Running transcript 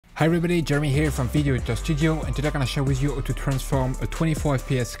Hi everybody, Jeremy here from Video Editor Studio, and today I'm gonna share with you how to transform a 24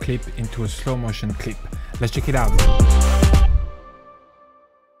 FPS clip into a slow motion clip. Let's check it out.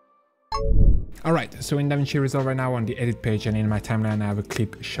 Alright, so in Davinci Resolve right now on the edit page and in my timeline I have a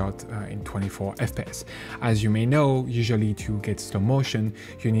clip shot in 24 FPS. As you may know, usually to get slow motion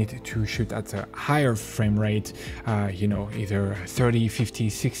you need to shoot at a higher frame rate, either 30, 50,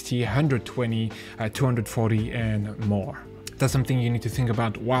 60, 120, 240 and more. That's something you need to think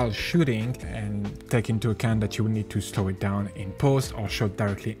about while shooting and take into account that you will need to slow it down in post or shoot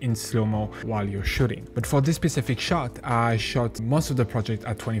directly in slow-mo while you're shooting. But for this specific shot, I shot most of the project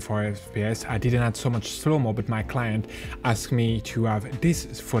at 24 FPS. I didn't have so much slow-mo, but my client asked me to have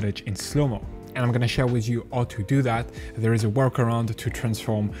this footage in slow-mo. And I'm gonna share with you how to do that. There is a workaround to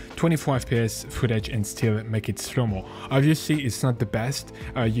transform 24 FPS footage and still make it slow-mo. Obviously, it's not the best.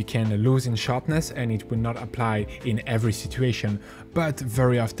 You can lose in sharpness and it will not apply in every situation, but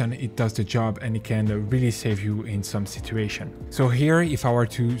very often it does the job and it can really save you in some situation. So here, if I were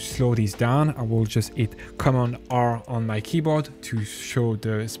to slow this down, I will just hit Command R on my keyboard to show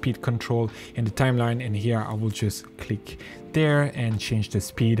the speed control in the timeline, and here I will just click there and change the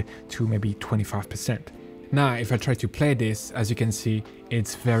speed to maybe 25%. Now, if I try to play this, as you can see,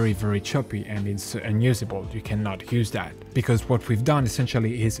 it's very choppy and it's unusable. You cannot use that because what we've done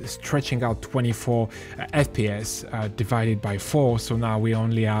essentially is stretching out 24 FPS divided by 4. So now we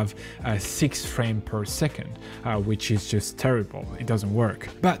only have 6 frames per second, which is just terrible. It doesn't work.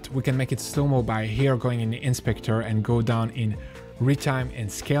 But we can make it slow-mo by here going in the inspector and go down in retime and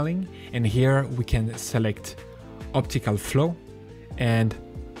scaling. And here we can select Optical Flow and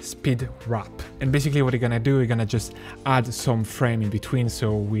speed wrap, and basically what you're gonna do, you're gonna just add some frame in between,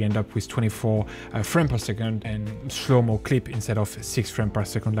 so we end up with 24 frames per second and slow-mo clip instead of 6 frames per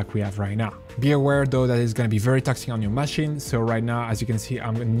second like we have right now. Be aware though that it's gonna be very taxing on your machine. So right now, as you can see,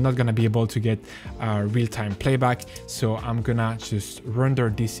 I'm not gonna be able to get real-time playback, so I'm gonna just render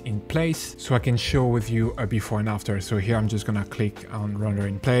this in place so I can show with you a before and after. So here I'm just gonna click on render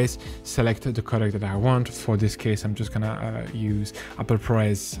in place, select the codec that I want. For this case, I'm just gonna use Apple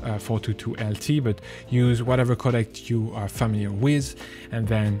ProRes 422 LT, but use whatever codec you are familiar with, and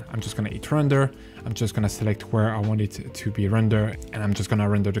then I'm just gonna hit render. I'm just gonna select where I want it to be rendered, and I'm just gonna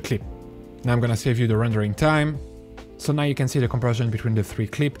render the clip. Now I'm gonna save you the rendering time. So now you can see the comparison between the 3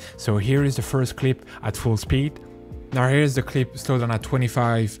 clips. So here is the first clip at full speed. Now here is the clip slowed down at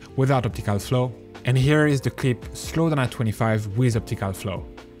 25 without optical flow, and here is the clip slowed down at 25 with optical flow.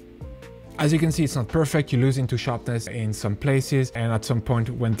 As you can see, it's not perfect. You lose into sharpness in some places, and at some point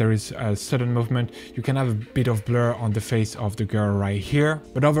when there is a sudden movement, you can have a bit of blur on the face of the girl right here.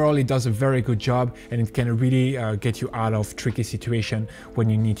 But overall, it does a very good job, and it can really get you out of tricky situation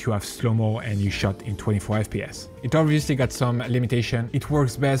when you need to have slow-mo and you shot in 24 FPS. It obviously got some limitation. It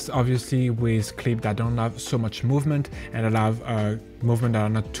works best obviously with clips that don't have so much movement and that have movement that are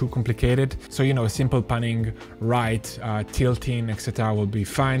not too complicated. So simple panning, right, tilting, etc. will be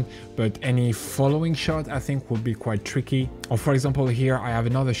fine, but any following shot I think will be quite tricky. Or for example, here I have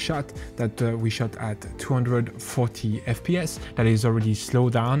another shot that we shot at 240 FPS that is already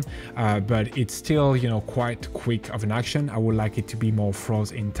slowed down, but it's still quite quick of an action. I would like it to be more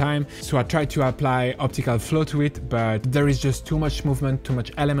froze in time, so I tried to apply optical flow to it, but there is just too much movement, too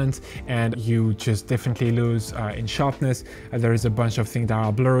much elements, and you just definitely lose in sharpness. There is a bunch of things that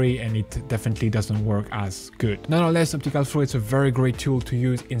are blurry and it definitely doesn't work as good. Nonetheless, optical flow is a very great tool to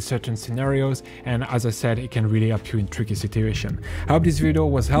use in certain scenarios, and as I said, it can really help you in tricky situations. I hope this video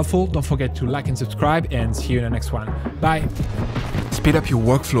was helpful. Don't forget to like and subscribe, and see you in the next one. Bye! Speed up your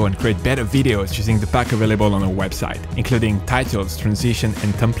workflow and create better videos using the pack available on our website, including titles, transition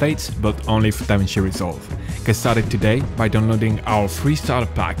and templates, but only for Davinci Resolve. Get started today by downloading our free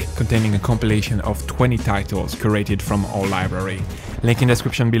starter pack containing a compilation of 20 titles curated from our library. Link in the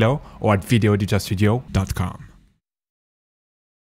description below or at videoeditorstudio.com.